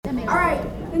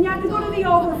Then you have to go to the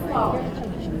overflow,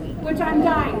 which I'm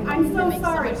dying. I'm so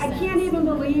sorry. I can't even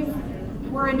believe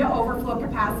we're into overflow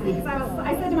capacity. Because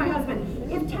I said to my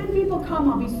husband, if 10 people come,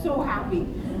 I'll be so happy.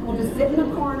 We'll just sit in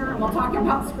the corner and we'll talk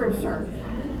about scripture.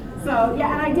 So,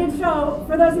 yeah, and I did show,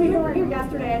 for those of you who were here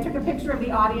yesterday, I took a picture of the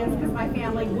audience because my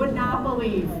family would not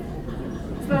believe,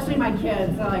 especially my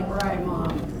kids. They're like, right,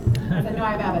 Mom. I said, no,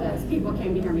 I have evidence. People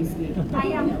came to hear me speak. I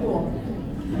am cool.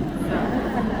 So,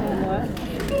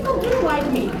 people do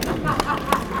like me.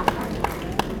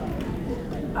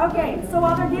 Okay, so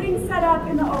while they're getting set up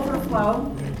in the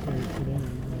overflow,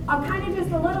 I'll kind of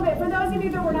just a little bit, for those of you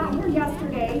that were not here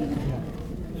yesterday,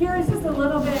 here is just a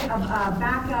little bit of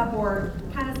backup or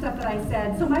kind of stuff that I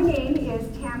said. So my name is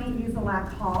Tammy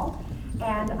Uzelak Hall,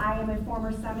 and I am a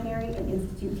former seminary and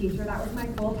institute teacher. That was my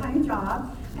full-time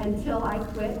job until I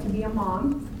quit to be a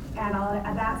mom.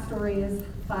 And that story is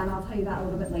fun. I'll tell you that a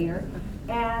little bit later.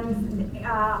 And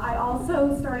I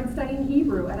also started studying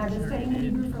Hebrew, and I've been studying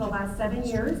Hebrew for the last 7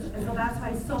 years. And so that's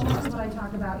why so much of what I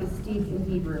talk about is steeped in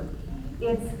Hebrew.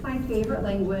 It's my favorite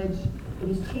language. It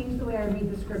has changed the way I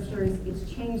read the scriptures. It's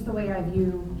changed the way I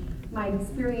view my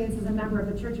experience as a member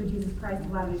of the Church of Jesus Christ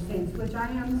of Latter-day Saints, which I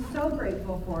am so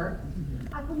grateful for.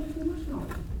 I feel emotional.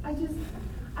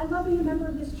 I love being a member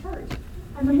of this church.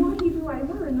 And the more Hebrew I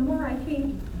learn, the more I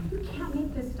think, you can't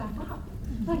make this stuff up.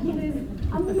 Like, it is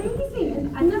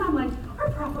amazing. And then I'm like, our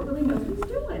prophet really knows what he's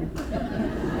doing.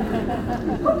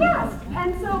 Oh, yes.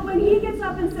 And so when he gets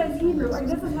up and says Hebrew,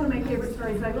 this is one of my favorite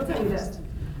stories, but I will tell you this.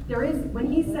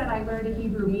 When he said I learned a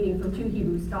Hebrew meaning from 2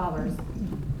 Hebrew scholars,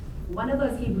 one of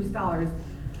those Hebrew scholars,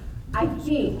 I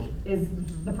think, is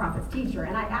the prophet's teacher.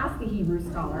 And I asked the Hebrew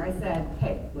scholar, I said,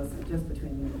 hey, listen, just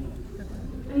between you and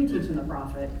me, are you teaching the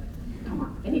prophet? Come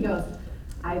on. And he goes,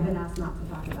 I've been asked not to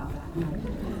talk about that. I'm like,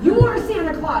 you are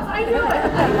Santa Claus. I knew it.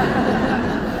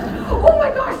 Oh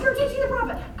my gosh, you're teaching the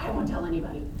prophet. I won't tell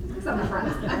anybody. Except my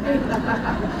friends.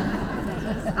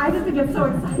 I just think it's so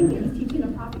exciting that he's teaching the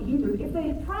prophet Hebrew. If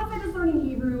the prophet is learning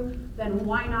Hebrew, then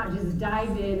why not just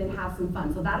dive in and have some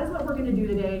fun? So that is what we're going to do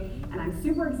today, and I'm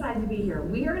super excited to be here.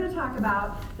 We are going to talk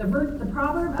about the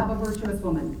proverb of a virtuous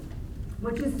woman,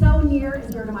 which is so near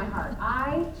and dear to my heart.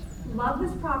 I love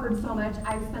this proverb so much.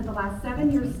 I've spent the last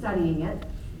 7 years studying it,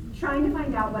 trying to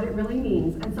find out what it really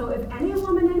means. And so if any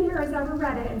woman in here has ever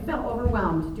read it and felt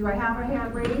overwhelmed, do I have a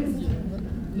hand raised?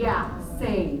 Yeah,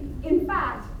 same. In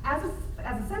fact, as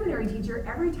a seminary teacher,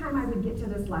 every time I would get to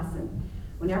this lesson,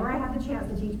 whenever I had the chance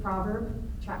to teach Proverbs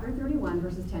chapter 31,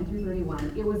 verses 10 through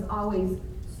 31, it was always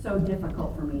so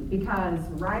difficult for me because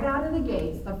right out of the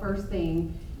gates, the first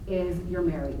thing is you're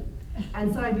married.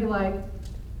 And so I'd be like,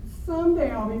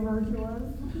 someday I'll be virtuous.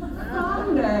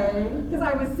 Someday. Because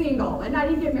I was single. And I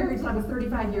didn't get married until I was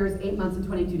 35 years, 8 months, and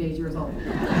 22 days years old. So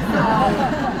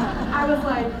I was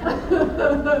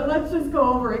like, let's just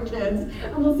go over it, kids,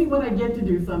 and we'll see what I get to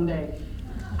do someday.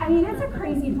 I mean, it's a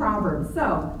crazy proverb.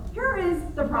 So here is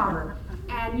the proverb.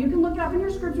 And you can look it up in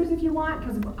your scriptures if you want,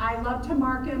 because I love to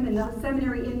mark them and the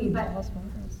seminary in me. But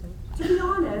to be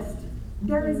honest,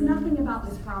 there is nothing about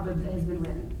this proverb that has been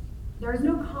written. There is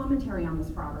no commentary on this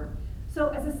proverb. So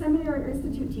as a seminary or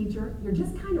institute teacher, you're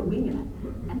just kind of winging it.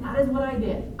 And that is what I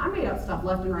did. I made up stuff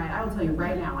left and right. I will tell you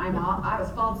right now, I was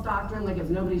false doctrine like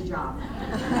it's nobody's job.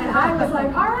 And I was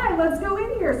like, all right, let's go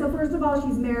in here. So first of all,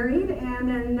 she's married. And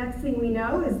then next thing we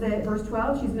know is that verse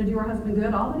 12, she's going to do her husband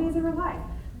good all the days of her life.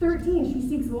 13, she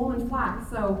seeks wool and flax.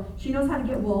 So she knows how to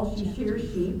get wool. She shears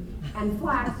sheep. And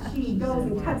flax, she goes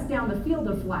and cuts down the field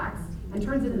of flax and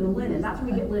turns it into linen. That's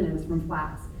where we get linen, is from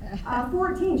flax.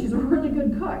 14, she's a really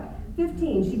good cook.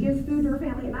 15, she gives food to her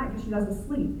family at night because she doesn't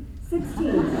sleep. 16,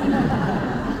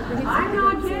 I'm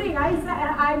not kidding.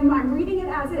 I'm reading it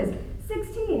as is.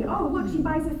 16, oh look, she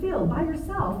buys a field by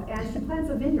herself and she plants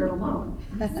a vineyard alone.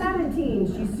 17,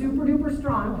 she's super duper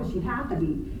strong because she'd have to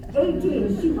be.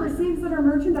 18, she perceives that her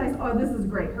merchandise, oh this is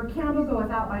great, her candle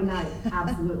goeth out by night,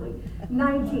 absolutely.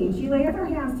 19, she layeth her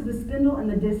hands to the spindle and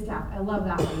the distaff. I love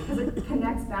that one because it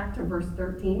connects back to verse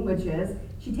 13, which is,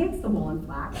 she takes the wool and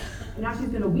flax, and now she's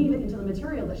going to weave it into the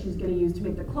material that she's going to use to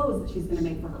make the clothes that she's going to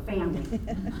make for her family.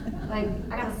 Like,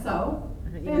 I got to sew.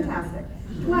 Fantastic.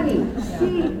 20,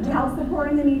 she helps the poor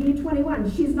and the needy.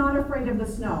 21, she's not afraid of the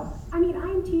snow. I mean,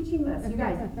 I'm teaching this. You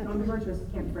guys, don't be virtuous,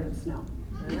 can't be afraid of snow.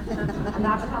 I'm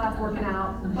not sure how that's working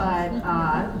out, but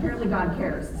apparently God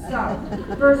cares. So,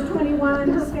 verse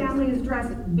 21, her family is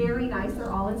dressed very nice. They're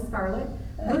all in scarlet.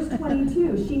 Verse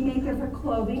 22, she maketh her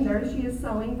clothing. There she is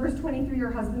sewing. Verse 23,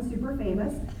 her husband's super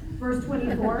famous. Verse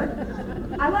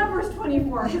 24, I love verse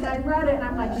 24 because I read it and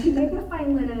I'm like, she maketh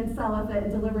fine linen and selleth it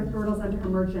and delivereth girdles unto her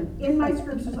merchant. In my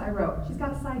scriptures I wrote, she's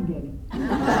got a side gig.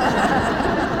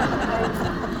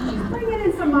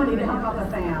 about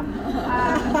the fam.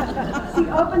 She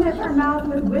openeth her mouth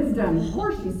with wisdom. Of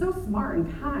course, she's so smart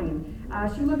and kind.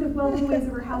 She looketh well in the ways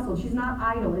of her household. She's not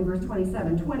idle in verse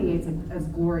 27. 28 is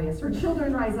glorious. Her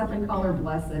children rise up and call her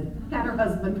blessed, and her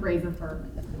husband praiseth her.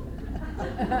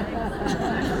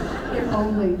 If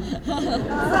only. So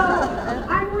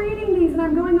I'm reading these and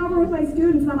I'm going over with my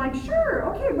students and I'm like, sure,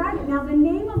 okay, write it. Now the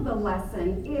name of the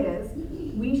lesson is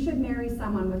we should marry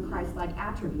someone with Christ-like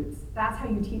attributes. That's how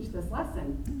you teach this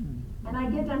lesson. And I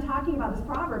get done talking about this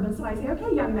proverb and so I say,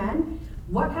 okay, young men,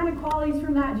 what kind of qualities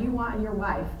from that do you want in your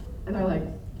wife? And they're like,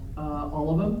 all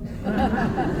of them.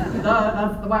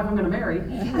 That's the wife I'm going to marry.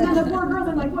 And then the poor girls,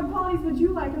 I'm like, what qualities would you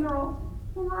like? And they're all,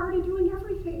 well, we're already doing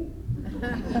everything.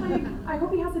 Like, I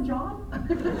hope he has a job.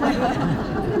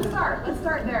 Let's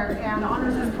start there and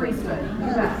honors his priesthood.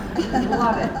 You bet.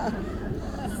 Love it.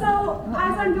 So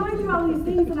as I'm going through all these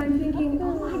things and I'm thinking,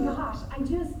 oh my gosh,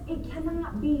 it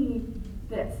cannot be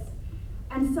this.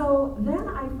 And so then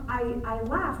I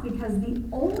laugh because the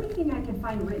only thing I could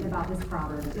find written about this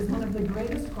proverb is one of the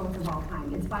greatest quotes of all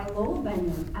time. It's by Lowell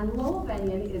Bennion. And Lowell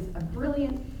Bennion is a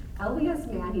brilliant LDS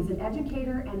man. He's an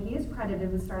educator, and he is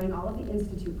credited with starting all of the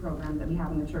Institute programs that we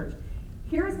have in the church.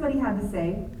 Here's what he had to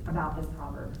say about this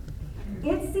proverb.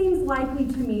 It seems likely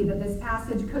to me that this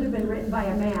passage could have been written by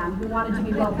a man who wanted to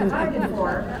be well provided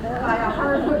for by a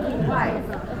hard-working wife,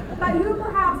 but who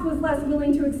perhaps was less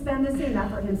willing to expend the same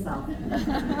effort himself.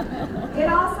 It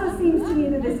also seems to me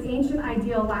that this ancient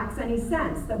ideal lacks any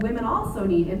sense that women also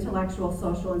need intellectual,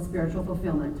 social, and spiritual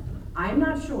fulfillment. I'm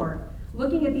not sure,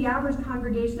 looking at the average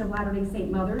congregation of Latter-day Saint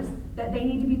mothers, that they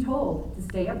need to be told to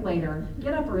stay up later,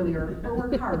 get up earlier, or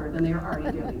work harder than they are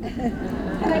already doing.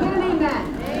 Can I get an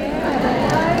amen?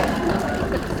 Right?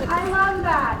 I love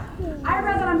that. I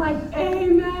read that, I'm like,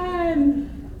 amen.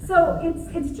 So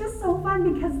it's just so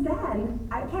fun because then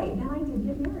I did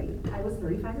get married. I was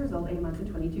 35 years old, 8 months and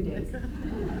 22 days.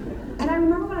 And I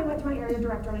remember when I went to my area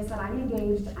director and I said, I'm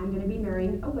engaged, I'm going to be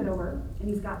marrying a widower, and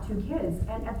he's got 2 kids.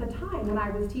 And at the time when I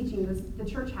was teaching, the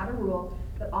church had a rule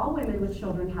that all women with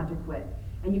children had to quit.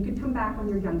 And you could come back when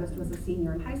your youngest was a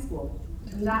senior in high school.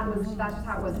 And that's just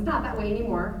how it was. It's not that way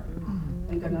anymore,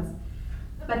 thank goodness.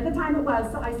 But at the time it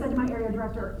was, so I said to my area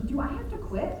director, do I have to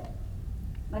quit?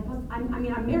 Like, well, I'm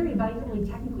married, but I don't really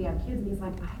technically have kids. And he's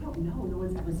like, I don't know. No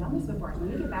one's ever done this before. Let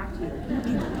me get back to you.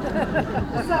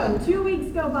 So 2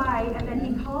 weeks go by, and then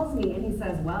he calls me, and he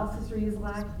says, well, Sister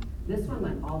Uselak, this one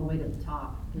went all the way to the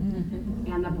top.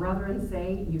 And the brethren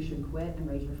say you should quit and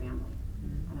raise your family.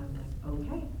 And I was like,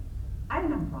 okay. I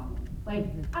didn't have a problem. Like,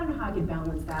 I don't know how I could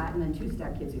balance that, and then 2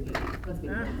 step-kids who hate me. Let's be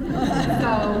real. So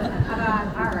I thought,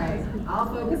 all right, I'll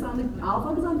focus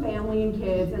on family and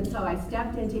kids. And so I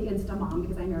stepped into Instamom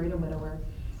because I married a widower,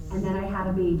 and then I had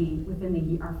a baby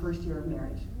within our first year of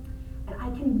marriage. And I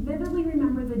can vividly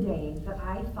remember the day that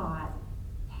I thought,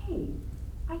 hey,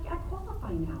 I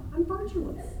qualify now. I'm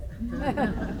virtuous.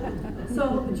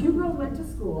 So the 2 girls went to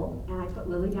school, and I put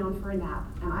Lily down for a nap,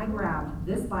 and I grabbed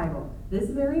this Bible,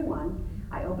 this very one.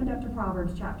 I opened up to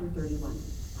Proverbs chapter 31,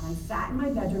 and I sat in my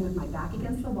bedroom with my back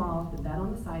against the wall, the bed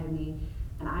on the side of me,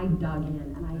 and I dug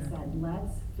in, and I said,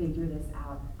 let's figure this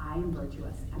out. I am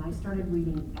virtuous. And I started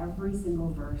reading every single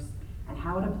verse and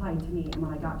how it applied to me. And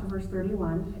when I got to verse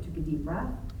 31, I took a deep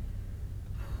breath,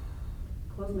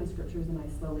 closed my scriptures, and I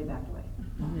slowly backed away.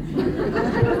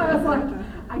 Because I was like,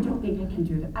 I don't think I can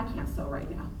do that. I can't sew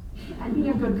right now. And being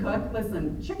a good cook,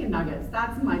 listen, chicken nuggets,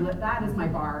 that is my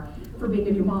bar for being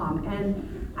a new mom.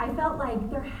 And I felt like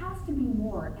there has to be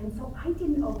more. And so I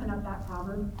didn't open up that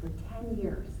proverb for 10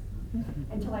 years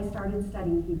until I started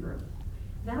studying Hebrew.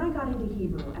 Then I got into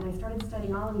Hebrew, and I started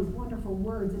studying all of these wonderful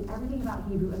words and everything about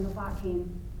Hebrew, and the thought came,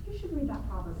 you should read that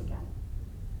proverb again.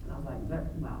 And I was like,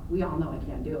 well, we all know I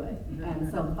can't do it.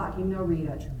 And so the thought came, no, read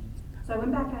it. So I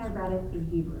went back and I read it in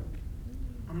Hebrew.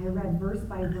 And I read verse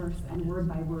by verse and word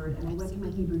by word, and I went to my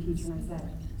Hebrew teacher and I said,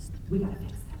 we gotta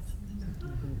fix this.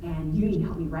 And you need to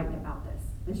help me write about this.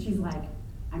 And she's like,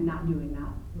 I'm not doing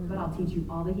that, but I'll teach you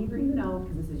all the Hebrew you know,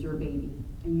 because this is your baby,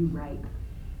 and you write.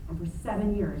 And for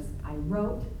 7 years, I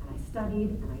wrote, and I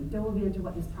studied, and I dove into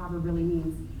what this proverb really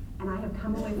means. And I have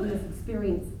come away from this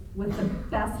experience with the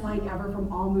best line ever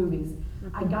from all movies.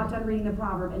 I got done reading the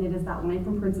proverb, and it is that line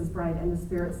from Princess Bride, and the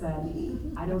Spirit said,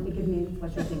 I don't think it means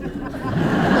what you're thinking.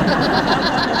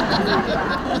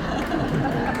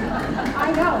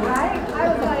 I know, right? I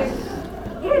was like,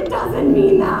 it doesn't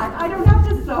mean that. I don't have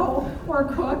to sew, or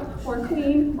cook, or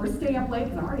clean, or stay up late,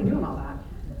 because I'm already doing all that.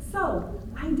 So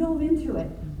I dove into it,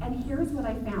 and here's what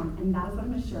I found, and that is what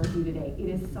I'm going to share with you today. It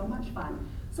is so much fun.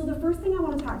 So the first thing I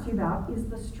want to talk to you about is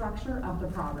the structure of the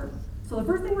proverb. So the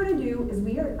first thing we're going to do is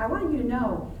I want you to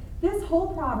know This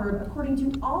whole proverb,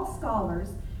 according to all scholars,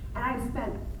 and I've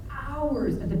spent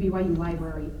hours at the BYU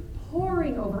library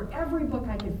poring over every book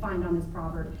I could find on this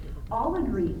proverb, all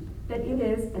agree that it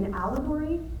is an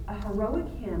allegory, a heroic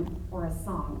hymn, or a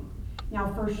song.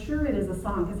 Now, for sure it is a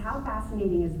song, because how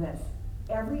fascinating is this?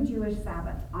 Every Jewish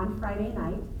Sabbath, on Friday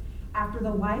night, after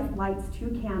the wife lights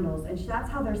 2 candles, and that's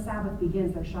how their Sabbath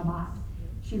begins, their Shabbat.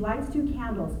 She lights 2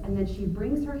 candles, and then she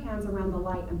brings her hands around the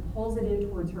light and pulls it in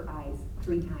towards her eyes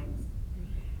 3 times.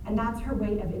 And that's her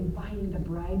way of inviting the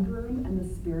bridegroom and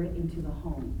the Spirit into the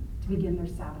home to begin their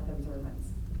Sabbath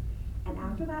observance. And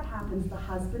after that happens, the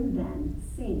husband then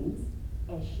sings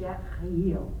Eshet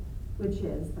Chayil, which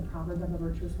is the proverb of a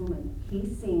virtuous woman. He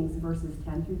sings verses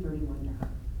 10 through 31 to her,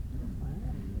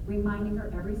 reminding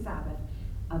her every Sabbath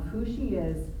of who she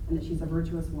is and that she's a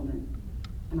virtuous woman.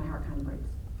 And my heart kind of breaks.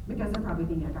 Because they're probably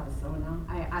thinking, I gotta sew now.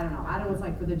 I don't know. I don't know what's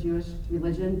like for the Jewish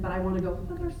religion, but I want to go,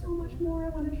 but there's so much more I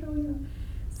want to show you.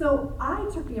 So I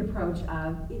took the approach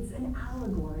of, it's an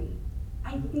allegory.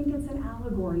 I think it's an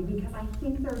allegory because I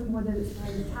think there's more that it's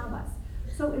trying to tell us.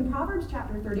 So in Proverbs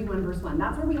chapter 31, verse 1,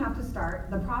 that's where we have to start.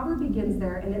 The proverb begins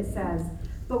there, and it says,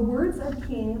 the words of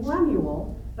King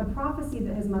Lemuel, the prophecy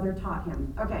that his mother taught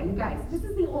him. Okay, you guys, this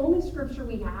is the only scripture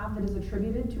we have that is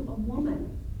attributed to a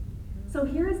woman. So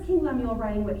here is King Lemuel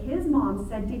writing what his mom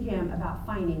said to him about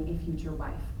finding a future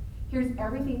wife. Here's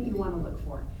everything you want to look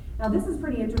for. Now this is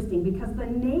pretty interesting because the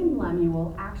name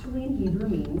Lemuel actually in Hebrew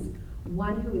means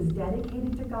one who is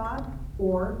dedicated to God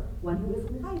or one who is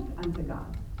like unto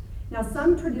God. Now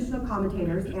some traditional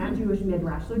commentators and Jewish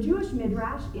midrash, so Jewish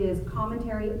midrash is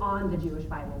commentary on the Jewish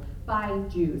Bible by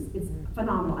Jews. It's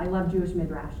phenomenal. I love Jewish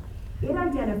midrash. It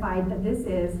identified that this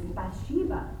is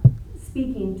Bathsheba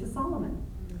speaking to Solomon.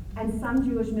 And some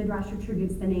Jewish midrash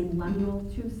attributes the name Lemuel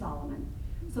to Solomon.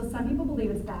 So some people believe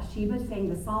it's Bathsheba saying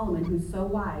to Solomon, who's so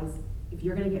wise, if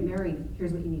you're going to get married,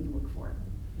 here's what you need to look for.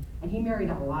 And he married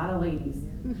a lot of ladies.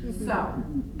 So,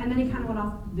 and then he kind of went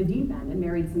off the deep end and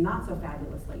married some not so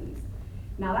fabulous ladies.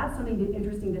 Now that's something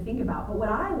interesting to think about. But what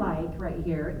I like right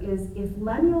here is if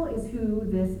Lemuel is who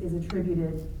this is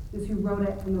attributed, is who wrote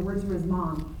it from the words of his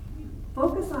mom,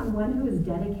 focus on one who is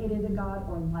dedicated to God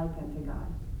or like unto God.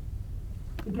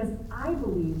 Because I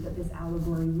believe that this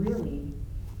allegory really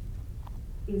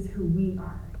is who we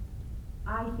are.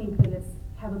 I think that it's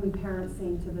Heavenly Parents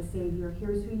saying to the Savior,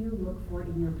 here's who you look for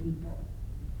in your people.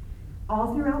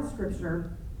 All throughout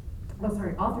Scripture,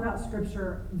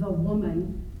 the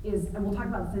woman is, and we'll talk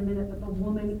about this in a minute, but the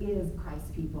woman is Christ's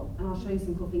people. And I'll show you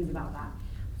some cool things about that.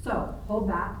 So, hold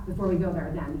that before we go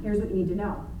there then. Here's what you need to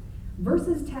know.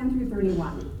 Verses 10 through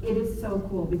 31, it is so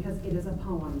cool because it is a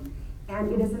poem.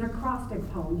 And it is an acrostic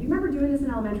poem. Do you remember doing this in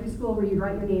elementary school where you'd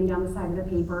write your name down the side of the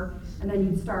paper and then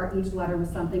you'd start each letter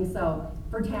with something? So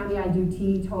for Tammy, I do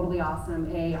T, totally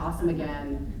awesome, A, awesome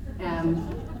again,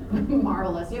 M,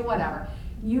 marvelous, yeah, whatever.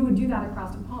 You would do that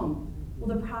acrostic poem.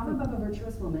 Well, the proverb of a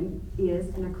virtuous woman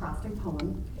is an acrostic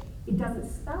poem. It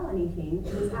doesn't spell anything.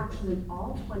 It is actually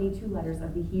all 22 letters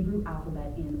of the Hebrew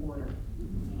alphabet in order.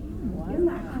 Isn't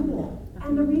that cool?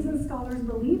 And the reason scholars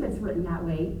believe it's written that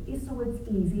way is so it's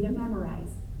easy to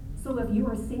memorize. So if you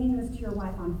are singing this to your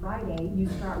wife on Friday, you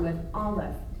start with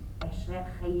Aleph. Eshet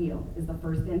Chayil is the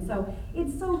first thing. So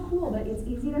it's so cool that it's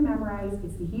easy to memorize.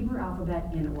 It's the Hebrew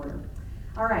alphabet in order.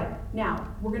 All right, now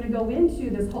we're going to go into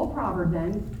this whole proverb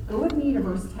then. Go with me to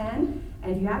verse 10.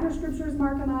 And if you have your scriptures,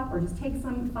 mark them up or just take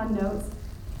some fun notes.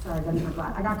 Sorry,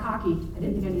 I got cocky. I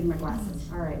didn't think I needed my glasses.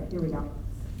 All right, here we go.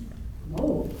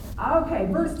 Whoa. Okay,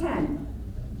 verse 10.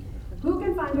 Who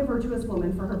can find a virtuous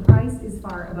woman, for her price is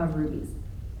far above rubies?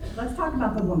 Let's talk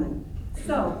about the woman.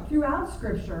 So, throughout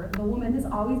Scripture, the woman has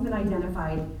always been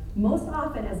identified most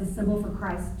often as a symbol for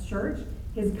Christ's church,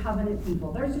 his covenant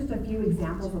people. There's just a few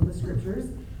examples of the Scriptures.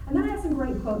 And then I have some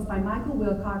great quotes by Michael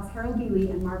Wilcox, Harold B. Lee,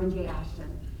 and Marvin J.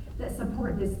 Ashton that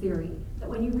support this theory. That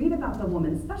when you read about the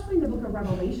woman, especially in the book of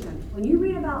Revelation, when you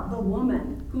read about the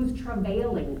woman who's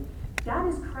travailing, that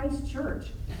is Christ's church.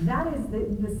 That is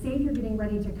the Savior getting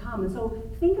ready to come. And so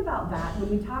think about that when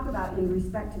we talk about in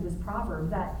respect to this proverb,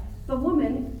 that the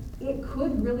woman, it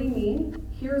could really mean,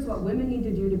 here's what women need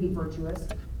to do to be virtuous,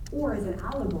 or as an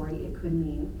allegory, it could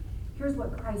mean, here's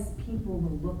what Christ's people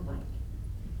will look like.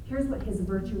 Here's what his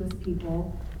virtuous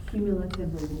people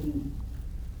cumulatively will be.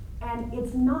 And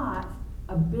it's not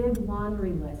a big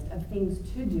laundry list of things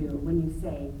to do when you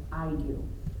say, I do.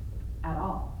 At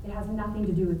all. It has nothing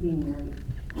to do with being married.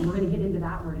 And we're going to get into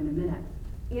that word in a minute.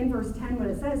 In verse 10, when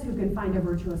it says, who can find a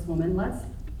virtuous woman, let's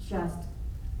just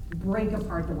break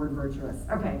apart the word virtuous.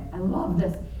 Okay, I love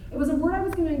this. It was a word I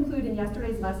was going to include in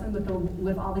yesterday's lesson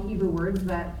with all the Hebrew words,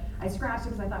 but I scratched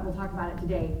it because I thought we'll talk about it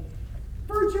today.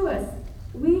 Virtuous.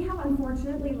 We have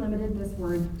unfortunately limited this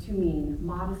word to mean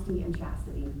modesty and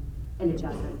chastity, and it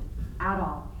doesn't at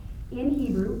all. In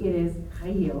Hebrew, it is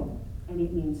chayil, and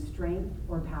it means strength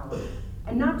or power.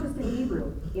 And not just in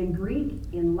Hebrew, in Greek,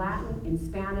 in Latin, in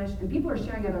Spanish, and people are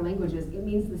sharing other languages, it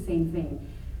means the same thing.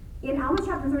 In Alma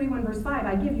chapter 31, verse 5,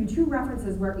 I give you two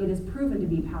references where it is proven to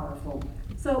be powerful.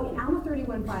 So in Alma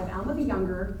 31:5, Alma the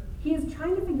Younger, he is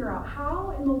trying to figure out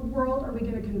how in the world are we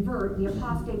going to convert the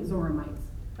apostate Zoramites?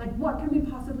 Like, what can we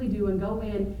possibly do and go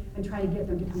in and try to get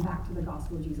them to come back to the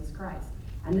gospel of Jesus Christ?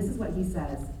 And this is what he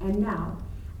says. And now,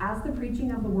 as the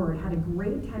preaching of the word had a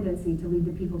great tendency to lead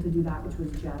the people to do that which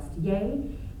was just,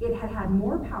 yea, it had had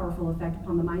more powerful effect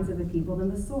upon the minds of the people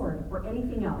than the sword or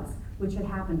anything else which had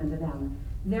happened unto them.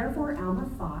 Therefore, Alma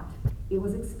thought it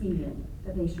was expedient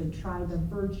that they should try the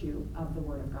virtue of the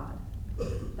word of God,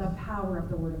 the power of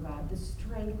the word of God, the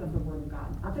strength of the word of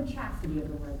God, not the chastity of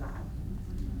the word of God,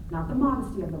 not the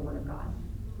modesty of the word of God.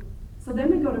 So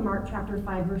then we go to Mark chapter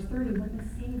 5, verse 30. When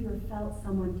the Savior felt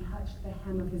someone touch the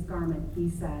hem of his garment, he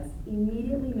says,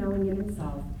 immediately knowing in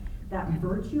himself that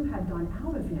virtue had gone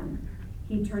out of him,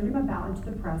 he turned him about into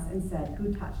the press and said,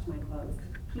 who touched my clothes?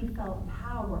 He felt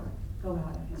power go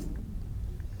out of him.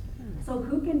 So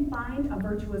who can find a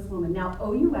virtuous woman? Now,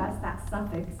 O-U-S, that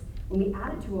suffix, when we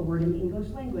add it to a word in the English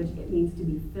language, it means to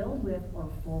be filled with or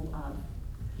full of.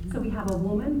 So we have a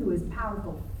woman who is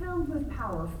powerful, filled with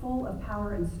power, full of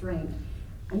power and strength.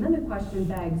 And then the question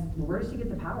begs, well, where does she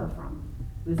get the power from?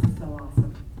 This is so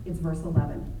awesome. It's verse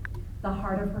 11. The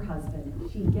heart of her husband.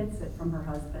 She gets it from her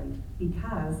husband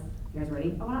because, you guys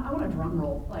ready? I want a drum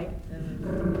roll. Like,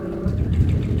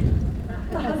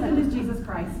 the husband is Jesus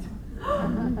Christ.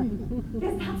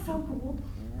 Isn't that so cool?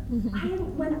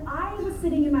 When I was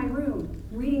sitting in my room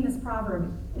reading this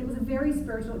proverb, and it was a very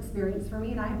spiritual experience for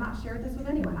me, and I have not shared this with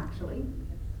anyone actually.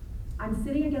 I'm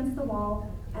sitting against the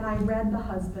wall, and I read the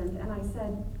husband, and I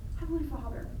said, Heavenly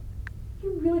Father,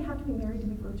 you really have to be married to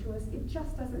be virtuous? It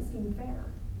just doesn't seem fair.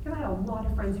 Because I had a lot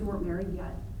of friends who weren't married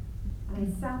yet. And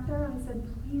I sat there and I said,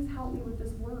 please help me with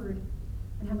this word.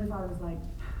 And Heavenly Father was like,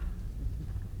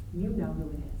 you know who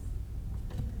it is.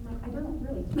 I'm like, I don't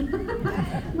really.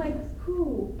 I'm like,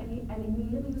 who? And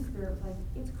immediately the Spirit was like,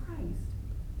 it's Christ.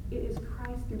 It is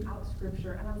Christ throughout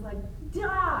Scripture. And I was like, duh,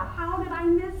 how did I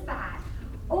miss that?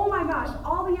 Oh my gosh,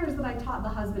 all the years that I taught the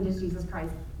husband is Jesus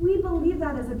Christ. We believe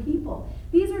that as a people.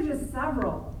 These are just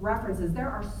several references. There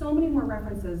are so many more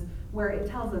references where it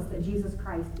tells us that Jesus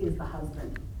Christ is the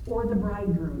husband or the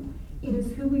bridegroom. It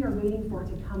is who we are waiting for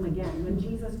to come again. When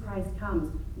Jesus Christ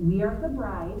comes, we are the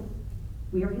bride,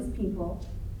 we are his people,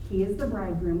 he is the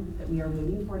bridegroom that we are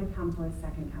waiting for to come for his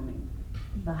second coming.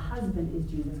 The husband is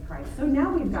Jesus Christ. So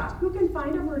now we've got, who can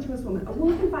find a virtuous woman?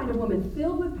 Who can find a woman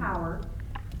filled with power?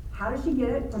 How does she get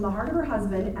it? From the heart of her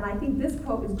husband. And I think this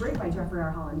quote is great by Jeffrey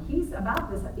R. Holland. He's about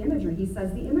this imagery. He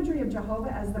says, the imagery of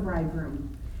Jehovah as the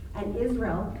bridegroom and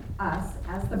Israel, us,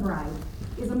 as the bride,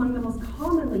 is among the most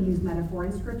commonly used metaphor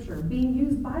in Scripture, being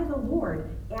used by the Lord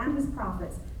and his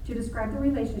prophets to describe the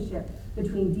relationship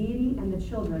between deity and the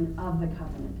children of the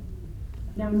covenant.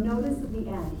 Now notice at the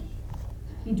end,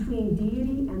 between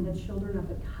deity and the children of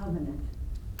the covenant.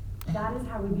 That is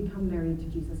how we become married to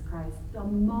Jesus Christ. The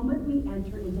moment we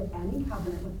enter into any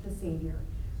covenant with the Savior,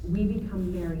 we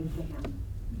become married to him.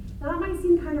 Now that might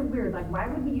seem kind of weird, like why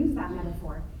would we use that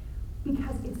metaphor?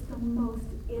 Because it's the most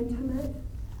intimate,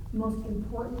 most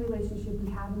important relationship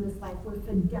we have in this life where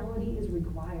fidelity is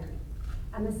required.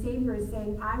 And the Savior is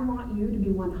saying, I want you to be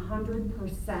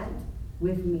 100%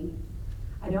 with me.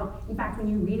 In fact, when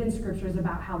you read in scriptures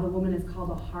about how the woman is called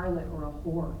a harlot or a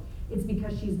whore, it's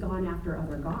because she's gone after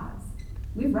other gods.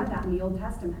 We've read that in the Old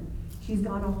Testament. She's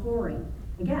gone a whoring.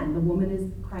 Again, the woman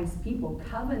is Christ's people,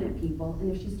 covenant people,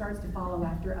 and if she starts to follow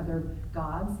after other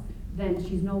gods, then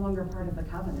she's no longer part of the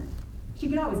covenant. She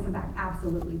can always come back,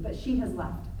 absolutely, but she has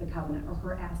left the covenant or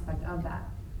her aspect of that.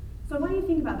 So what do you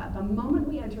think about that? The moment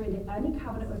we enter into any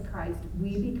covenant with Christ,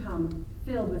 we become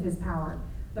filled with his power.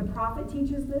 The prophet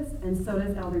teaches this, and so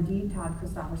does Elder D. Todd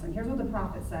Christofferson. Here's what the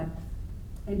prophet said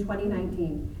in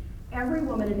 2019. Every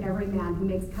woman and every man who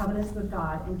makes covenants with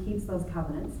God and keeps those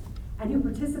covenants, and who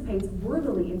participates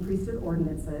worthily in priesthood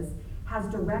ordinances, has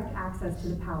direct access to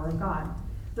the power of God.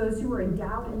 Those who are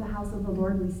endowed in the house of the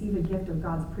Lord receive a gift of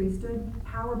God's priesthood,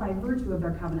 power by virtue of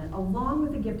their covenant, along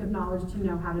with the gift of knowledge to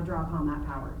know how to draw upon that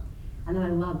power. And then I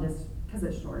love this because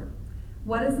it's short.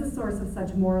 What is the source of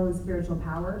such moral and spiritual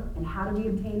power, and how do we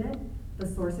obtain it? The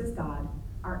source is God.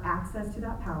 Our access to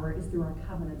that power is through our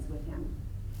covenants with him.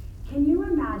 Can you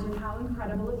imagine how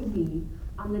incredible it would be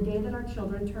on the day that our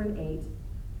children turn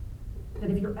 8, that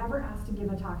if you're ever asked to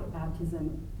give a talk at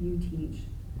baptism, you teach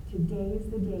today is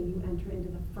the day you enter into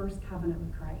the first covenant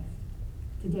with Christ.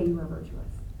 Today you are virtuous.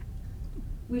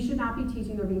 We should not be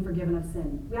teaching they're being forgiven of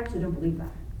sin. We actually don't believe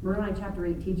that. Moroni chapter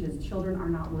 8 teaches children are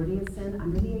not worthy of sin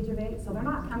under the age of 8, so they're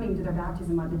not coming to their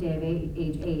baptism on the day of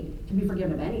age 8 to be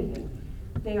forgiven of anything.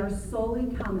 They are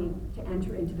solely coming to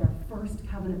enter into their first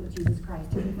covenant with Jesus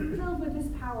Christ, to be filled with his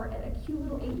power at a cute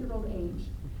little 8-year-old age,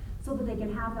 so that they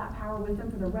can have that power with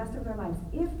them for the rest of their lives.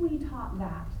 If we taught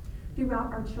that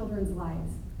throughout our children's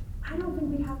lives, I don't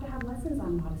think we'd have to have lessons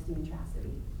on modesty and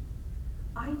chastity.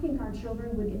 I think our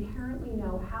children would inherently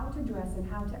know how to dress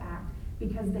and how to act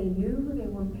because they knew who they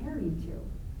were married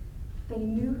to. They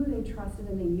knew who they trusted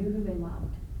and they knew who they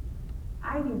loved.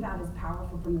 I think that is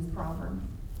powerful from this proverb.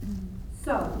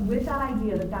 So, with that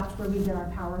idea that that's where we get our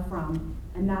power from,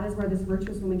 and that is where this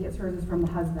virtuous woman gets hers is from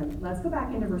the husband, let's go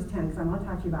back into verse 10 because I want to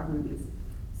talk to you about rubies.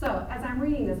 So, as I'm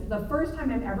reading this, the first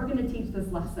time I'm ever going to teach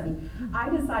this lesson, I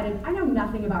decided I know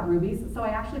nothing about rubies, so I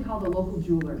actually called a local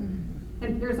jeweler.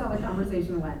 And here's how the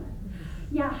conversation went.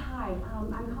 Yeah, hi,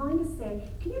 I'm calling to say,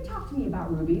 can you talk to me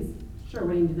about rubies? Sure,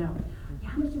 what do you need to know? Yeah,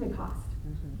 how much do they cost?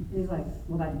 And he's like,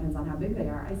 well, that depends on how big they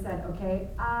are. I said, okay,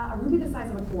 a ruby the size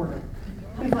of a quarter.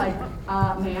 He's like,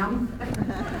 ma'am?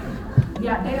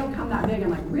 Yeah, they don't come that big.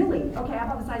 I'm like, really? Okay, how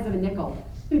about the size of a nickel?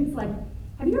 He's like,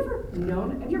 have you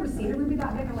ever seen a ruby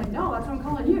that big? I'm like, no, that's what I'm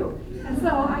calling you. And so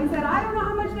I said, I don't know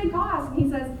how much they cost. And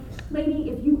he says, lady,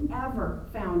 if you ever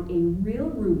found a real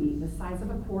ruby the size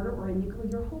of a quarter or a nickel,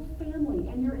 your whole family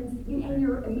and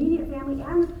your immediate family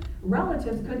and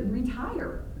relatives could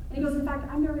retire. And he goes, in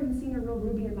fact, I've never even seen a real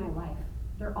ruby in my life.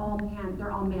 They're all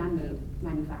man-made,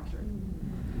 manufactured.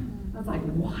 I was like,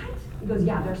 what? He goes,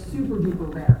 yeah, they're super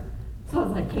duper rare. So I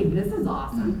was like, hey, this is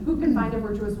awesome. Who can find a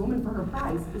virtuous woman for her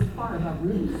price is far above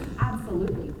rubies.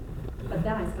 Absolutely. But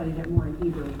then I studied it more in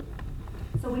Hebrew.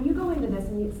 So when you go into this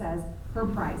and it says her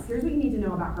price, here's what you need to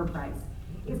know about her price.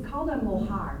 It's called a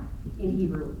mohar in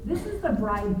Hebrew. This is the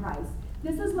bride price.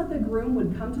 This is what the groom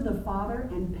would come to the father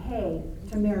and pay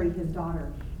to marry his daughter.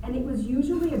 And it was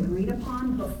usually agreed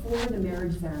upon before the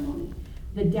marriage ceremony.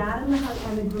 The dad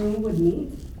and the groom would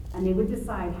meet, and they would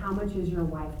decide how much is your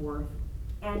wife worth.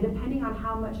 And depending on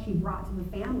how much she brought to the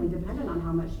family, depended on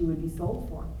how much she would be sold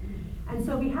for. And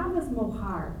so we have this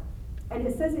mohar, and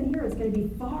it says in here it's going to be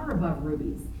far above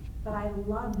rubies. But I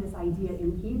love this idea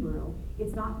in Hebrew.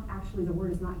 It's not actually, the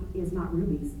word is not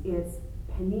rubies, it's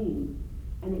penim,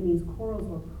 and it means corals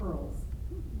or pearls.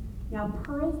 Now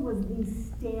pearls was the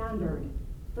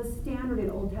standard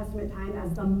in Old Testament time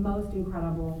as the most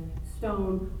incredible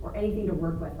stone or anything to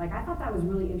work with. Like, I thought that was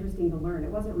really interesting to learn.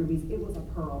 It wasn't rubies, it was a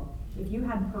pearl. If you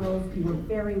had pearls, you were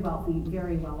very wealthy,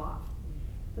 very well off.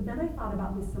 But then I thought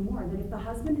about this some more, that if the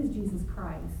husband is Jesus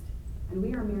Christ, and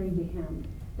we are married to him,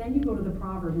 then you go to the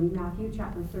proverb in Matthew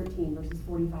chapter 13, verses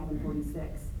 45 and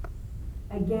 46.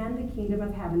 Again, the kingdom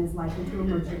of heaven is likened to a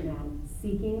merchant man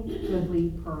seeking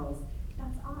goodly pearls.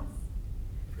 That's us.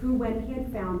 Who, when he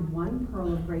had found one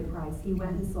pearl of great price, he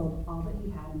went and sold all that he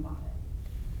had and bought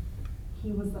it.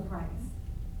 He was the price.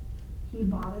 He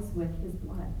bought us with his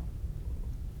blood.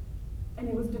 And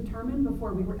it was determined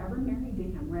before we were ever married to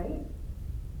him, right?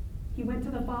 He went to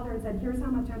the Father and said, here's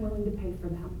how much I'm willing to pay for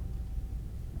them.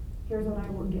 Here's what I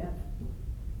will give.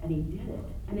 And he did it.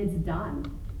 And it's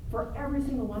done for every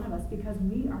single one of us because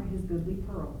we are his goodly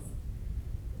pearls.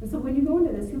 And so when you go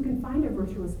into this, who can find a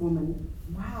virtuous woman?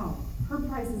 Wow, her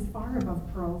price is far above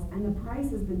pearls, and the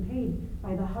price has been paid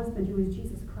by the husband who is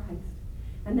Jesus Christ.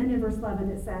 And then in verse 11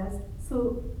 it says,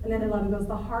 and then 11 goes,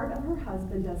 the heart of her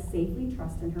husband does safely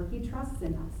trust in her. He trusts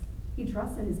in us. He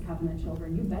trusts in his covenant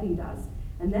children. You bet he does.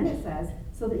 And then it says,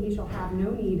 so that he shall have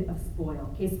no need of spoil.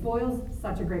 Okay, spoil's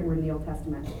such a great word in the Old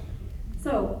Testament.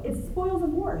 So it's spoils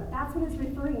of war. That's what it's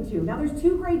referring to. Now there's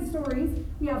two great stories.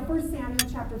 We have 1 Samuel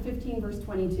chapter 15, verse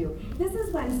 22. This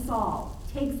is when Saul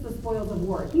takes the spoils of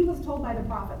war. He was told by the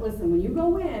prophet, listen, when you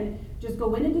go in, just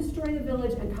go in and destroy the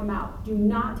village and come out. Do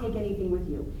not take anything with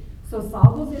you. So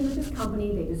Saul goes in with his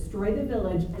company, they destroy the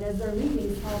village, and as they're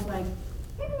leaving, Saul's like,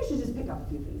 maybe we should just pick up a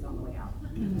few things on the way out.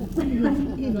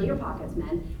 Fill your pockets,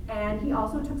 men. And he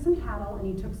also took some cattle,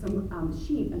 and he took some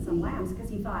sheep and some lambs, because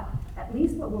he thought, at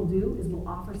least what we'll do is we'll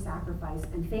offer sacrifice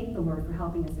and thank the Lord for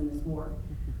helping us in this war.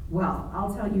 Well,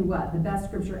 I'll tell you what, the best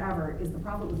scripture ever is the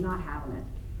prophet was not having it.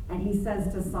 And he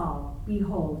says to Saul,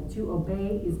 behold, to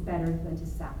obey is better than to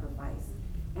sacrifice,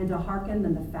 and to hearken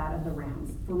than the fat of the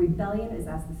rams. For rebellion is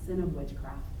as the sin of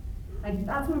witchcraft. Like,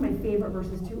 that's one of my favorite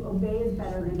verses, to obey is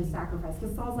better than to sacrifice.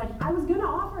 Because Saul's like, I was going to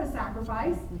offer a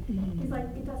sacrifice. He's like,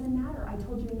 it doesn't matter. I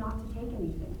told you not to take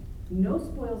anything. No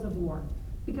spoils of war.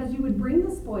 Because you would bring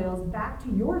the spoils back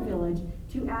to your village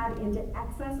to add into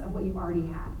excess of what you already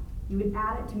had. You would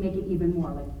add it to make it even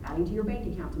more, like adding to your bank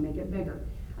account to make it bigger.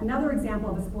 Another example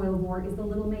of a spoil of war is the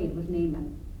little maid with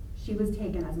Naaman. She was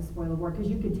taken as a spoil of war because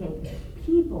you could take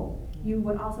people. You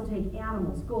would also take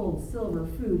animals, gold, silver,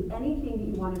 food, anything that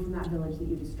you wanted from that village that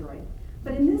you destroyed.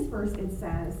 But in this verse it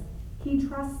says, he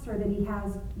trusts her that he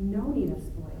has no need of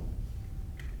spoil.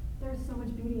 There's so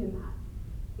much beauty in that.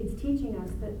 It's teaching us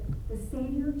that the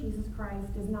Savior, Jesus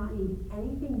Christ, does not need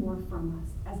anything more from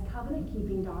us. As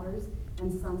covenant-keeping daughters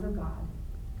and sons of God,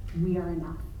 we are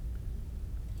enough.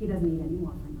 He doesn't need any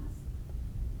more from us.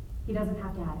 He doesn't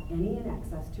have to add any in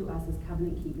excess to us as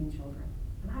covenant-keeping children.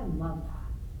 And I love that.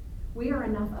 We are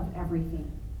enough of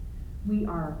everything. We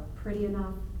are pretty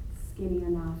enough, skinny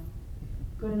enough,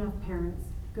 good enough parents,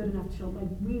 good enough children.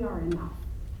 Like, we are enough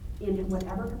in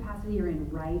whatever capacity you're in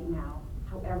right now.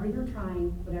 However you're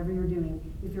trying, whatever you're doing,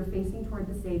 if you're facing toward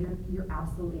the Savior, you're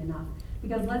absolutely enough.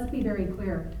 Because let's be very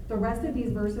clear, the rest of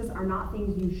these verses are not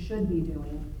things you should be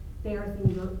doing. They are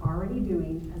things you're already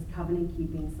doing as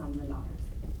covenant-keeping sons and daughters.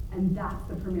 And that's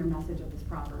the premier message of this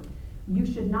proverb. You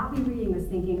should not be reading this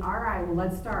thinking, all right, well,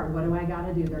 let's start. What do I got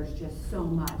to do? There's just so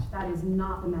much. That is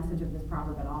not the message of this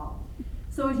proverb at all.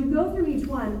 So as you go through each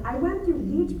one, I went through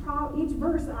each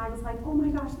verse and I was like, oh my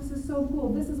gosh, this is so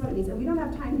cool. This is what it means. And we don't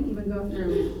have time to even go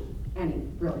through any,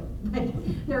 really.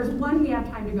 There's one we have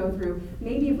time to go through.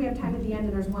 Maybe if we have time at the end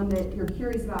and there's one that you're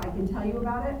curious about, I can tell you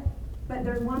about it. But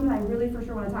there's one that I really for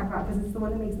sure want to talk about because it's the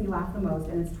one that makes me laugh the most,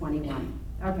 and it's 21.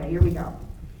 Okay, here we go.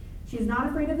 She is not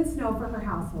afraid of the snow for her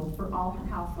household, for all her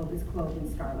household is clothed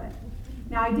in scarlet.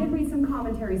 Now, I did read some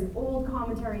commentaries, old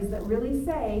commentaries, that really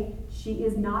say she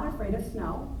is not afraid of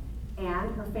snow,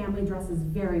 and her family dresses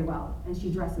very well, and she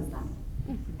dresses them.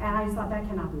 And I just thought that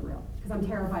cannot be real, because I'm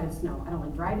terrified of snow. I don't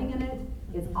like driving in it.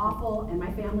 It's awful, and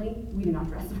my family, we do not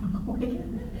dress well.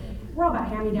 We're all about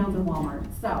hand-me-downs in Walmart,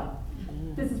 so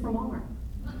this is from Walmart.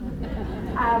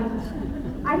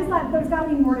 I just thought there's got to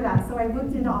be more to that, so I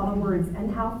looked into all the words, and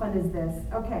how fun is this?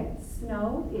 Okay,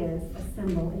 snow is a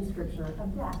symbol in Scripture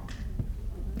of death.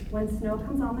 When snow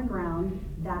comes on the ground,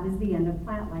 that is the end of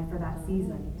plant life for that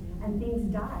season. And things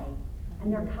die,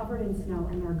 and they're covered in snow,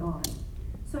 and they're gone.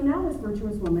 So now this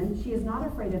virtuous woman, she is not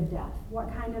afraid of death.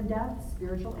 What kind of death?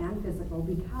 Spiritual and physical,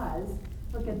 because,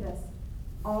 look at this,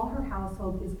 all her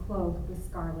household is clothed with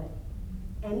scarlet.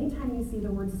 Anytime you see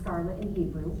the word scarlet in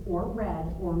Hebrew, or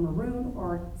red, or maroon,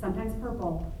 or sometimes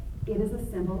purple, it is a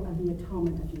symbol of the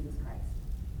atonement of Jesus Christ.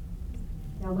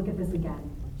 Now look at this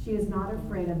again. She is not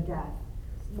afraid of death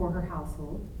for her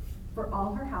household, for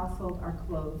all her household are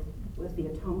clothed with the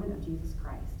atonement of Jesus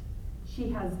Christ. She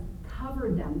has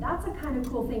covered them. That's a kind of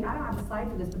cool thing. I don't have a slide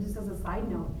for this, but just as a side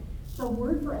note, the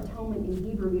word for atonement in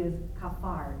Hebrew is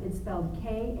kafar. It's spelled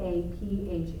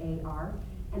K-A-P-H-A-R,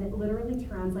 and it literally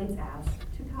translates as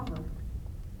to cover.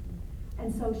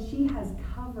 And so she has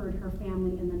covered her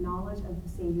family in the knowledge of the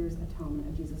Savior's atonement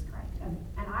of Jesus Christ. And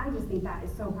I just think that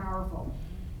is so powerful.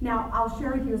 Now, I'll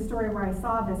share with you a story where I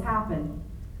saw this happen.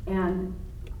 And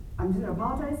I'm just going to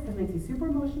apologize because it makes me super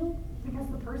emotional, because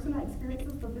the person that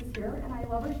experiences with this here, and I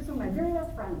love her, she's one of my very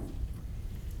best friends.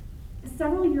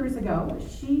 Several years ago,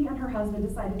 she and her husband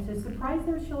decided to surprise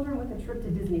their children with a trip to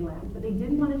Disneyland, but they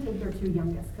didn't want to take their two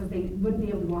youngest because they wouldn't be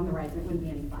able to go on the rides and it wouldn't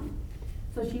be any fun.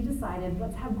 So she decided,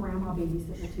 let's have Grandma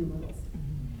babysit the two littles.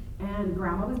 And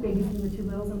Grandma was babysitting the two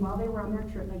littles, and while they were on their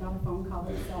trip, they got a phone call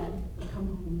that said, come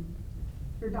home.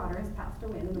 Your daughter has passed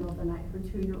away in the middle of the night, her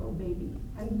 2-year-old baby.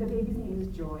 And the baby's name is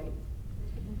Joy.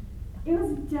 It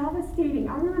was devastating.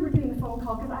 I remember getting the phone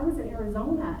call because I was in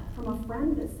Arizona from a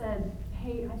friend that said,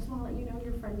 hey, I just want to let you know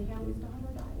your friend Tammy's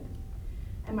daughter died.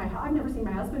 And I've never seen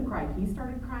my husband cry. He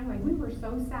started crying. Like, we were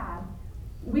so sad.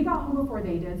 We got home before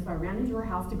they did, so I ran into her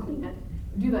house to clean it.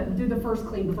 Do the first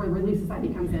clean before the Relief Society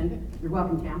comes in. You're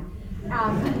welcome, Tam.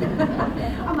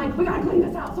 I'm like, we gotta clean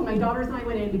this out. So my daughters and I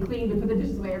went in, we cleaned, we put the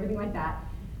dishes away, everything like that.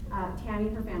 Tammy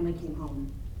and her family came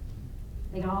home.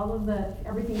 They got all of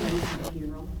everything ready for the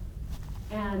funeral.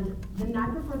 And the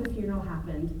night before the funeral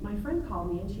happened, my friend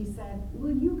called me and she said,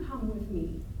 will you come with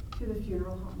me to the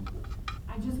funeral home?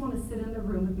 I just want to sit in the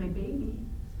room with my baby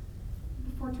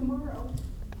before tomorrow.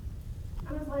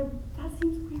 I was like, that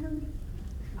seems weird.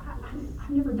 I've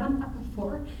never done that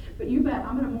before, but you bet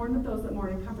I'm going to mourn with those that mourn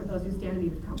and comfort those who stand in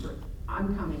need of comfort.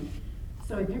 I'm coming.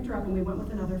 So I picked her up and we went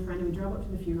with another friend and we drove up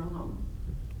to the funeral home.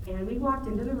 And we walked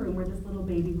into the room where this little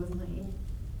baby was laying.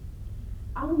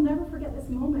 I'll never forget this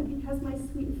moment because my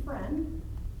sweet friend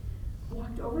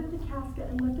walked over to the casket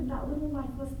and lifted that little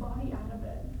lifeless body out of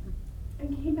it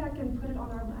and came back and put it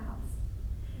on our laps.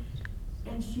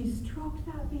 And she stroked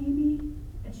that baby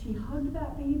and she hugged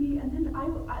that baby. And then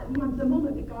the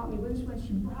moment that got me was when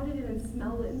she brought it in and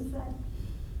smelled it and said,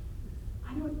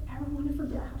 I don't ever want to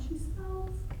forget how she smells.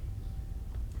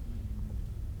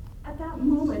 At that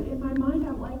moment, in my mind,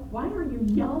 I'm like, why are you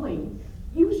yelling?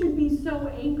 You should be so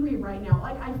angry right now.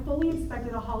 Like, I fully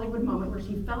expected a Hollywood moment where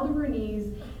she fell to her knees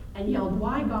and yelled,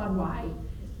 why, God, why?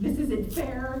 This isn't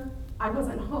fair. I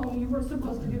wasn't home. You were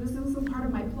supposed to do this. This wasn't part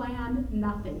of my plan.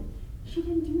 Nothing. She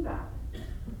didn't do that.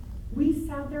 We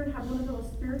sat there and had one of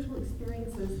those spiritual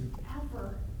experiences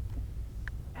ever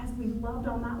as we loved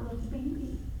on that little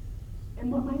baby.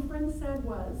 And what my friend said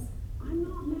was, I'm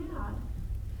not mad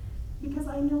because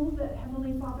I know that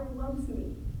Heavenly Father loves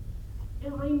me.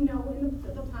 And I know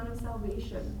that the plan of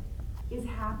salvation is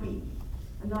happy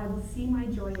and that I will see my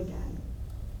joy again.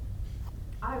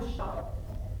 I was shocked.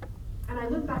 And I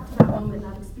look back to that moment,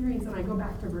 that experience, and I go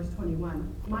back to verse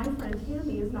 21. My friend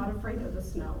Tammy is not afraid of the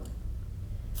snow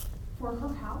for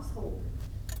her household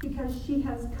because she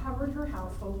has covered her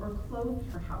household or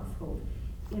clothed her household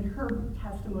in her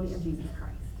testimony of Jesus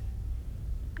Christ.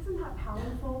 Isn't that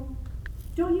powerful?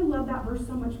 Don't you love that verse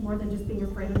so much more than just being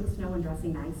afraid of the snow and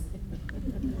dressing nice?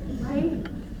 Right?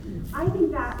 I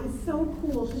think that is so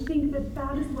cool to think that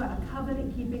that is what a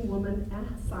covenant-keeping woman and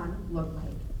a son look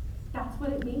like. That's what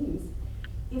it means.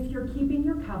 If you're keeping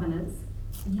your covenants,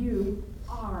 you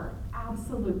are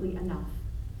absolutely enough.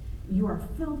 You are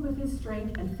filled with his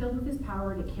strength and filled with his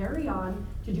power to carry on,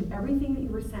 to do everything that you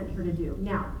were sent here to do.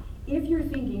 Now, if you're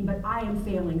thinking, but I am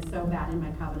failing so bad in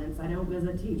my covenants, I don't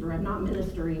visit, teach, or I'm not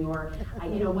ministering, or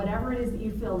whatever it is that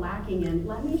you feel lacking in,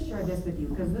 let me share this with you,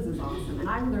 because this is awesome. And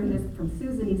I learned this from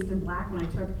Susan Easton Black when I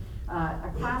took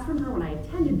a class from her when I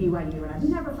attended BYU, and I've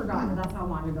never forgotten it. That's how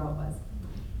long ago it was.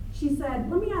 She said,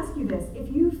 let me ask you this.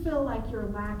 If you feel like you're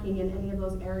lacking in any of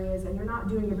those areas and you're not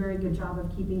doing a very good job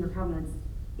of keeping your covenants,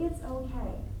 it's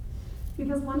okay.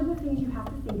 Because one of the things you have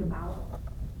to think about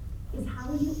is how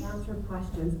would you answer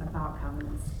questions about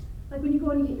covenants? Like when you go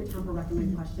and you get your temple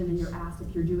recommend question and you're asked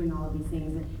if you're doing all of these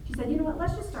things. And she said, you know what,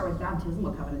 let's just start with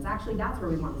baptismal covenants. Actually, that's where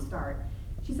we want to start.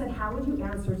 She said, how would you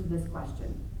answer to this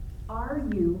question? Are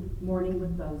you mourning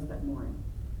with those that mourn?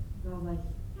 And I was like,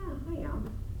 yeah, I am.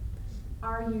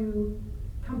 Are you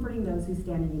comforting those who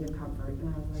stand in need of comfort?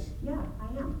 And I was like, yeah,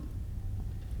 I am.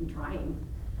 I'm trying.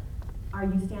 Are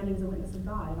you standing as a witness of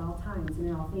God at all times and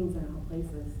in all things and in all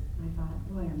places? And I thought,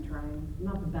 boy, I'm trying. I'm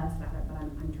not the best at it, but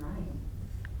I'm trying.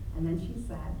 And then she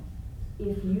said,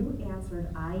 if you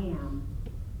answered I am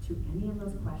to any of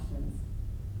those questions,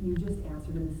 you just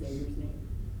answered in the Savior's name.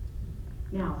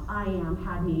 Now, I am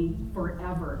had me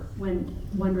forever when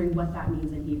wondering what that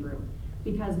means in Hebrew.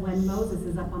 Because when Moses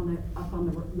is up on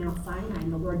the Mount Sinai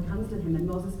and the Lord comes to him and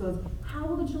Moses goes, how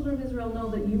will the children of Israel know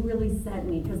that you really sent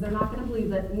me? Because they're not going to believe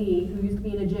that me, who used to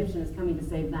be an Egyptian, is coming to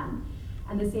save them.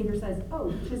 And the Savior says,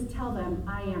 oh, just tell them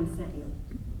I am sent you.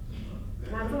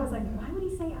 And I was like, why would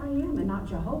he say I am and not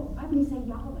Jehovah? Why would he say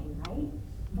Yahweh, right?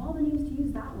 Of all the names to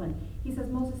use that one. He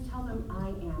says, Moses, tell them I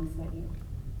am sent you.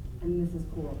 And this is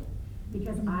cool.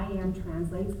 Because I am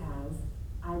translates as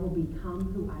I will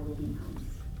become who I will become.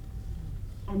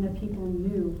 And the people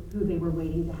knew who they were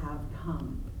waiting to have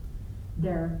come.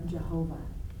 They're Jehovah.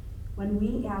 When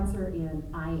we answer in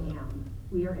I am,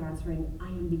 we are answering I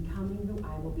am becoming who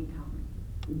I will become.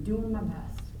 I'm doing my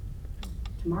best.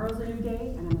 Tomorrow's a new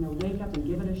day, and I'm going to wake up and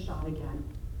give it a shot again.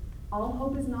 All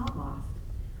hope is not lost.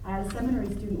 I had a seminary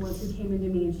student once who came into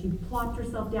me and she plopped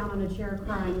herself down on a chair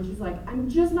crying, and she's like, I'm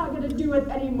just not going to do it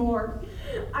anymore.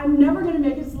 I'm never going to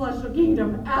make a celestial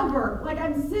kingdom, ever. Like,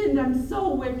 I've sinned. I'm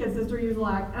so wicked, Sister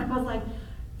Uselak. And I was like,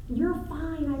 you're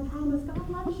fine, I promise. God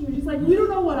loves you. She's like, you don't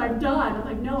know what I've done. I'm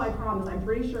like, no, I promise. I'm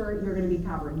pretty sure you're going to be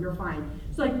covered. You're fine.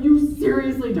 She's like, you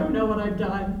seriously don't know what I've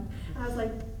done. And I was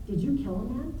like, did you kill a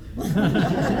man?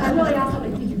 I really asked her,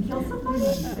 like, did you kill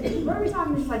somebody? What are we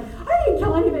talking? She's like, I didn't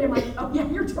kill anybody. I'm like, oh yeah,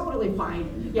 you're totally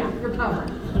fine. Yeah, you're covered.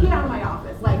 Get out of my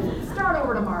office. Like, start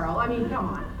over tomorrow. I mean, come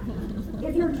on.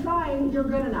 If you're trying, you're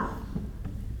good enough.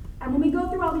 And when we go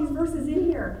through all these verses in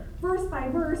here, verse by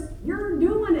verse, you're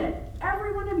doing it.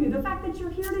 Every one of you. The fact that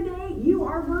you're here today, you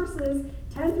are verses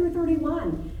 10 through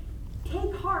 31.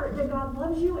 Take heart that God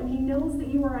loves you and he knows that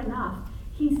you are enough.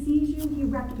 He sees you, he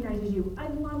recognizes you. I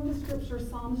love the scripture,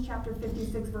 Psalms chapter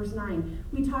 56, verse 9.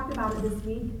 We talked about it this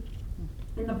week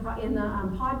in the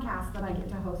podcast that I get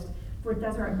to host for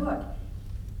Deseret Book.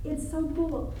 It's so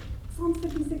cool. Psalms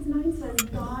 56, 9 says,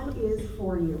 God is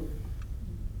for you.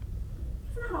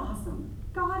 Isn't that awesome?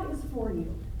 God is for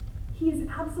you. He is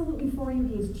absolutely for you.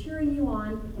 He is cheering you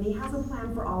on, and he has a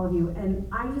plan for all of you. And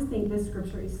I just think this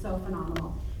scripture is so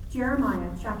phenomenal. Jeremiah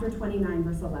chapter 29,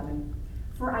 verse 11.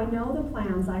 For I know the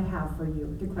plans I have for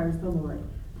you, declares the Lord,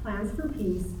 plans for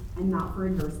peace and not for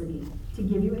adversity, to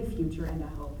give you a future and a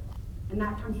hope. And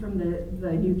that comes from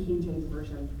the New King James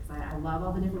Version, because I love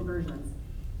all the different versions.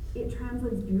 It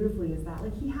translates beautifully as that.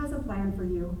 Like, he has a plan for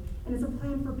you, and it's a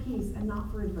plan for peace and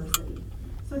not for adversity.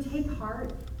 So take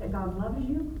heart that God loves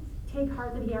you. Take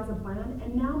heart that he has a plan.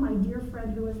 And now my dear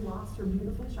friend who has lost her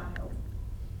beautiful child,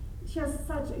 she has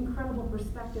such incredible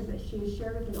perspective that she has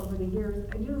shared with me over the years.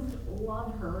 I just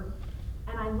love her.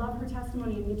 And I love her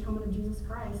testimony in the atonement of Jesus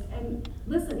Christ. And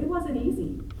listen, it wasn't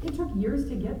easy. It took years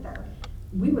to get there.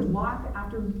 We would walk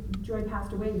after Joy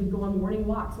passed away. We'd go on morning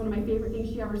walks. One of my favorite things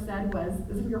she ever said was,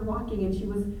 as we were walking, and she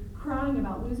was crying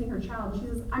about losing her child. She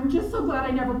says, "I'm just so glad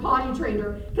I never potty trained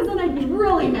her, because then I'd be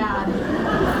really mad."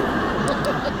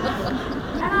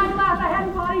 And I laughed. I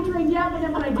hadn't potty trained yet, but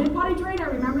then when I did potty train, I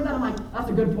remember that. I'm like, that's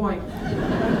a good point.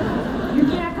 You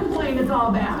can't complain, it's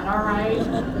all bad, all right?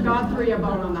 God threw you a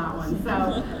bone on that one.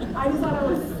 So I just thought it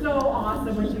was so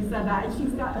awesome when she said that. And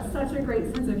she's got such a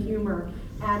great sense of humor.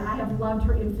 And I have loved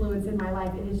her influence in my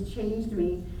life. It has changed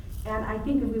me. And I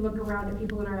think if we look around at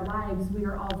people in our lives, we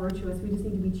are all virtuous. We just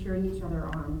need to be cheering each other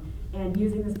on and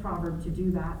using this proverb to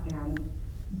do that. And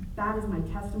that is my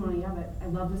testimony of it. I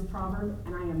love this proverb,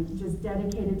 and I am just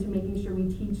dedicated to making sure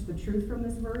we teach the truth from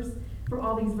this verse, from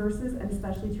all these verses, and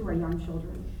especially to our young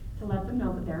children, to let them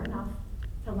know that they're enough,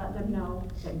 to let them know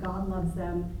that God loves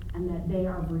them, and that they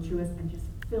are virtuous and just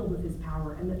filled with his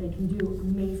power, and that they can do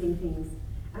amazing things.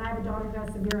 And I have a daughter who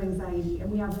has severe anxiety, and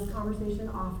we have this conversation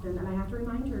often, and I have to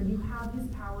remind her, you have his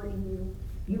power in you.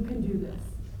 You can do this.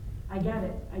 I get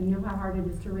it. I know how hard it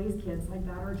is to raise kids like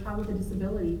that, or a child with a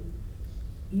disability.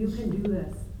 You can do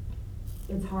this.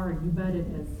 It's hard, you bet it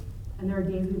is. And there are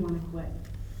days we want to quit.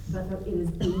 But it is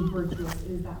being virtuous.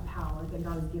 It is that power that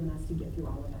God has given us to get through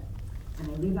all of it. And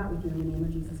I leave that with you in the name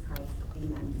of Jesus Christ.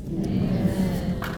 Amen. Amen.